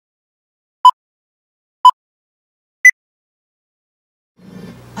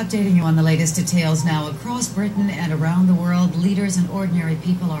Updating you on the latest details now. Across Britain and around the world, leaders and ordinary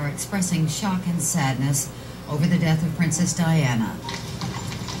people are expressing shock and sadness over the death of Princess Diana.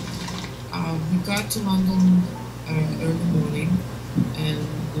 We got to London early morning, and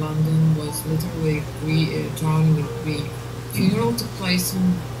London was literally drowning in grief. Funeral took place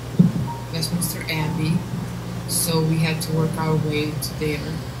in Westminster Abbey, so we had to work our way to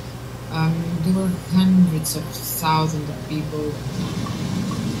there. There were hundreds of thousands of people.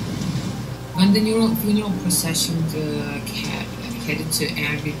 When the funeral procession headed to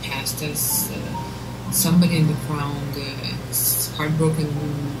Abbey past us, somebody in the crowd, heartbroken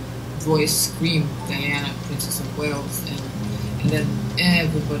voice screamed, "Diana, Princess of Wales," and then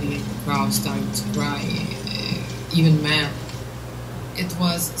everybody in the crowd started to cry, even men. It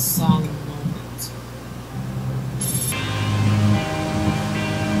was a solemn moment.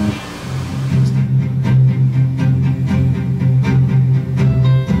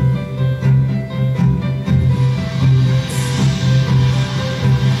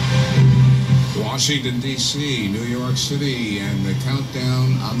 Washington, D.C., New York City, and the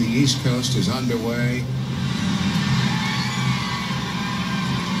countdown on the East Coast is underway.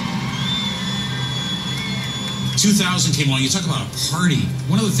 "2000 came along. You talk about a party.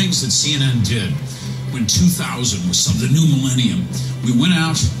 One of the things that CNN did when 2000 was the new millennium, we went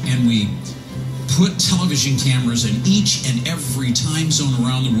out and we put television cameras in each and every time zone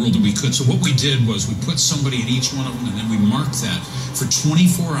around the world that we could. So what we did was we put somebody in each one of them, and then we marked that. For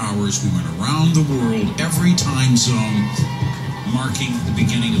 24 hours, we went around the world, every time zone, marking the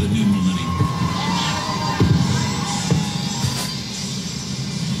beginning of the new millennium.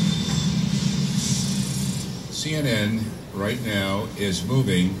 CNN right now is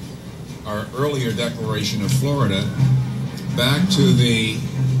moving our earlier declaration of Florida back to the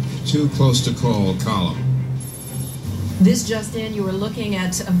too close to call column. This just in, you were looking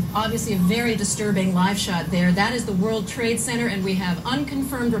at obviously a very disturbing live shot there. That is the World Trade Center, and we have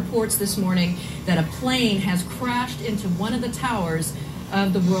unconfirmed reports this morning that a plane has crashed into one of the towers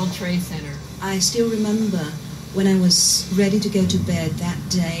of the World Trade Center. I still remember when I was ready to go to bed that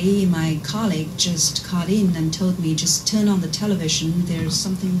day, my colleague just called in and told me, just turn on the television, there's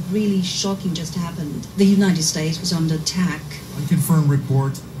something really shocking just happened. The United States was under attack. Unconfirmed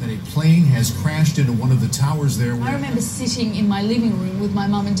report that a plane has crashed into one of the towers there. I remember sitting in my living room with my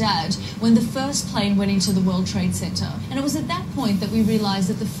mum and dad when the first plane went into the World Trade Center. And it was at that point that we realized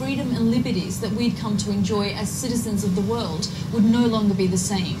that the freedom and liberties that we'd come to enjoy as citizens of the world would no longer be the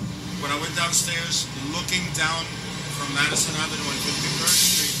same. When I went downstairs, looking down from Madison Avenue and 53rd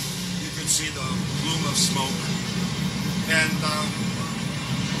Street, you could see the plume of smoke. And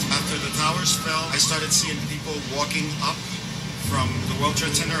after the towers fell, I started seeing people walking up from the World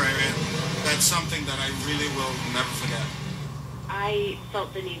Trade Center area. That's something that I really will never forget. I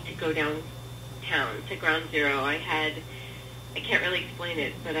felt the need to go downtown to Ground Zero. I can't really explain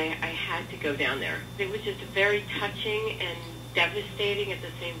it, but I had to go down there. It was just very touching and devastating at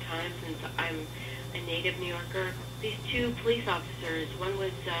the same time, since I'm a native New Yorker. These two police officers, one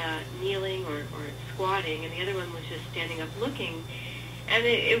was kneeling or squatting, and the other one was just standing up looking. And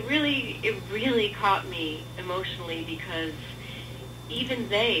it really caught me emotionally, because even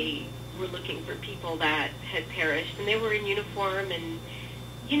they were looking for people that had perished, and they were in uniform, and,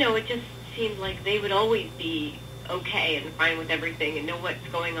 you know, it just seemed like they would always be okay and fine with everything and know what's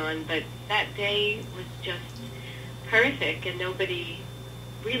going on. But that day was just horrific, and nobody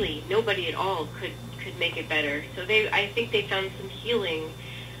at all could make it better. So I think they found some healing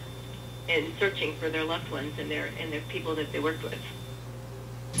in searching for their loved ones and their people that they worked with.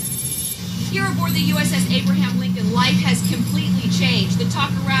 Here aboard the USS Abraham Lincoln, life has completely changed. The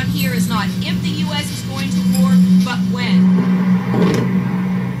talk around here is not if the U.S. is going to war, but when.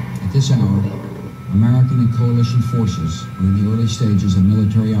 At this hour, American and coalition forces are in the early stages of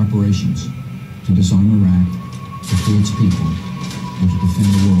military operations to disarm Iraq, to free its people, and to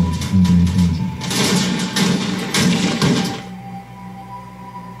defend the world from grave danger.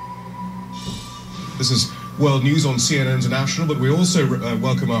 This is World News on CNN International, but we also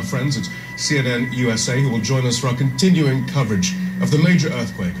welcome our friends at CNN USA, who will join us for our continuing coverage of the major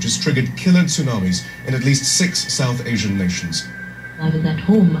earthquake which has triggered killer tsunamis in at least 6 South Asian nations. I was at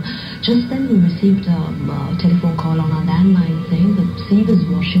home. Just then we received a telephone call on our landline saying the sea was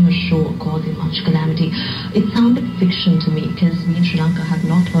washing ashore, causing much calamity. It sounded fiction to me, because we in Sri Lanka had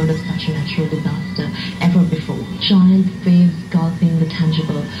not heard of such a natural disaster ever before. Giant waves gulping the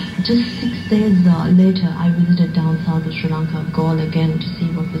tangible. Just 6 days later, I visited down south of Sri Lanka, Galle again, to see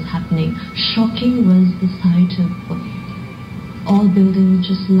what was happening. Shocking was the sight of all buildings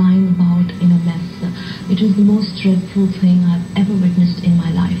just lying about in a mess. It was the most dreadful thing I've ever witnessed in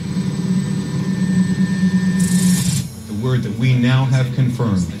my life. The word that we now have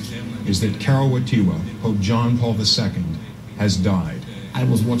confirmed is that Karol Wojtyła, Pope John Paul II, has died. I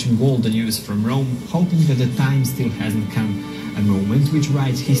was watching all the news from Rome, hoping that the time still hasn't come. A moment which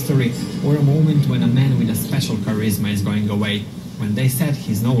writes history, or a moment when a man with a special charisma is going away. When they said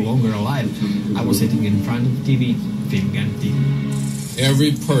he's no longer alive, I was sitting in front of TV, feeling empty.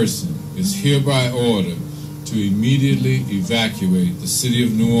 Every person is hereby ordered to immediately evacuate the city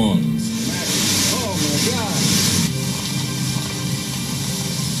of New Orleans. Oh my God!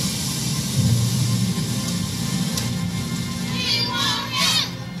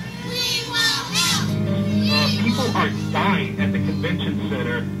 People are dying at the convention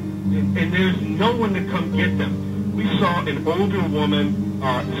center, and there's no one to come get them. We saw an older woman,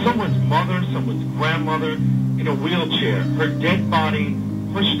 someone's mother, someone's grandmother, in a wheelchair, her dead body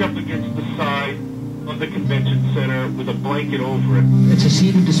pushed up against the side of the convention center with a blanket over it. It's a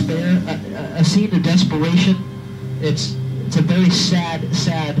scene of despair, a scene of desperation. It's a very sad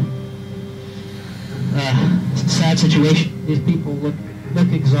situation. These people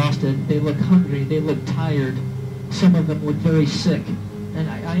look exhausted, they look hungry, they look tired. Some of them look very sick. And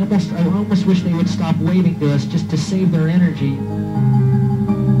I almost wish they would stop waving to us just to save their energy.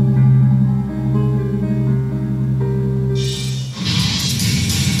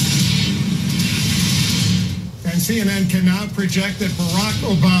 And CNN can now project that Barack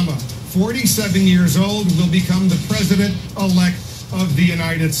Obama, 47 years old, will become the president-elect of the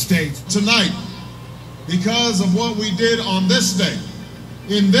United States. Tonight, because of what we did on this day,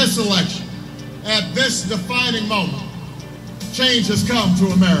 in this election, at this defining moment, change has come to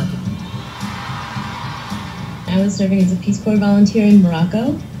America. I was serving as a Peace Corps volunteer in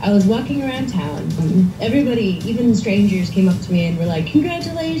Morocco. I was walking around town. Everybody, even strangers, came up to me and were like,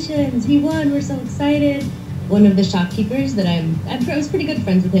 "Congratulations, he won, we're so excited." One of the shopkeepers that I was pretty good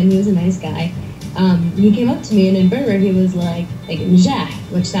friends with him, he was a nice guy. He came up to me and in Berber he was like "Najah,"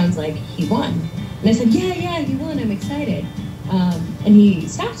 which sounds like he won. And I said, yeah, he won, I'm excited. And he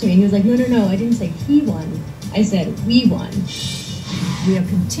stopped me and he was like, no, I didn't say he won. I said, we won. We are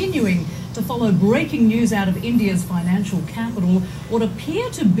continuing to follow breaking news out of India's financial capital, what appear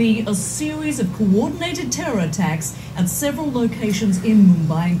to be a series of coordinated terror attacks at several locations in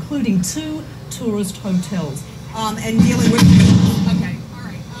Mumbai, including 2 tourist hotels. And dealing with... Okay, all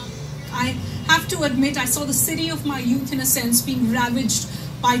right. I have to admit, I saw the city of my youth, in a sense, being ravaged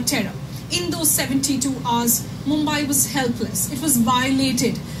by terror. In those 72 hours, Mumbai was helpless. It was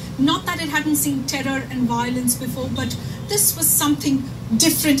violated. Not that it hadn't seen terror and violence before, but this was something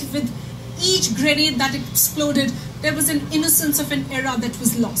different. With each grenade that exploded, there was an innocence of an era that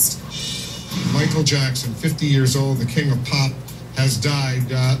was lost. Michael Jackson, 50 years old, the king of pop, has died.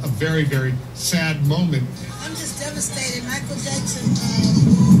 A very, very sad moment. I'm just devastated. Michael Jackson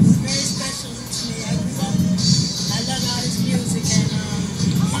was very special to me. I grew up, I love all his music, and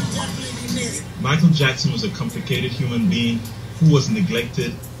he'll definitely be missed. Michael Jackson was a complicated human being who was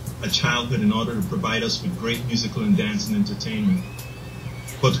neglected a childhood in order to provide us with great musical and dance and entertainment.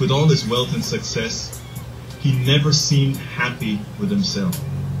 But with all his wealth and success, he never seemed happy with himself.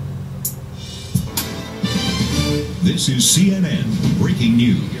 This is CNN Breaking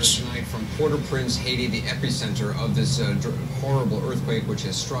News. Here tonight from Port-au-Prince, Haiti, the epicenter of this horrible earthquake which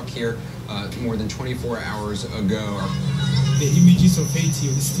has struck here more than 24 hours ago. The images of Haiti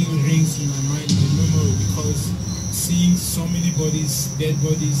still rings in my mind, the memory, because seeing so many bodies, dead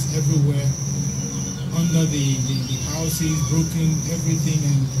bodies everywhere, under the houses, broken, everything,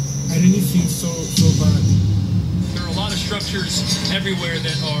 and I really feel so bad. There are a lot of structures everywhere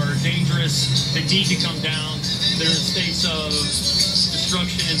that are dangerous, that need to come down. They're in states of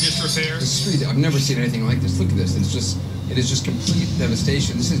destruction and disrepair. The street, I've never seen anything like this. Look at this. It is just complete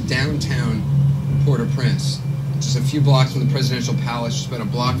devastation. This is downtown Port-au-Prince. Just a few blocks from the presidential palace, just about a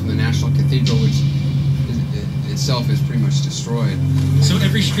block from the National Cathedral, which itself is pretty much destroyed. So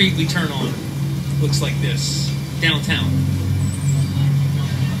every street we turn on looks like this, downtown.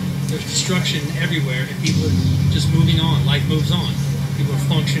 There's destruction everywhere, and people are just moving on. Life moves on. People are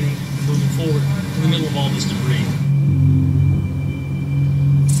functioning, moving forward in the middle of all this debris.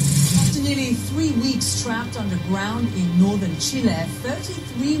 After nearly 3 weeks trapped underground in northern Chile,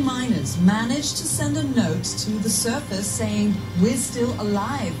 33 miners managed to send a note to the surface saying, "We're still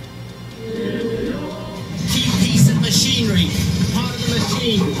alive." Key piece of machinery, part of the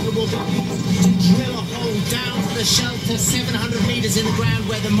machine that will be used to drill a hole down to the shelter 700 meters in the ground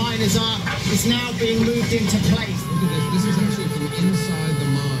where the miners are, is now being moved into place. Look at this. This is actually from inside the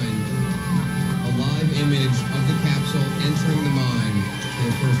mine. A live image of the capsule entering the mine for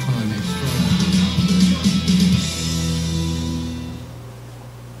the first time.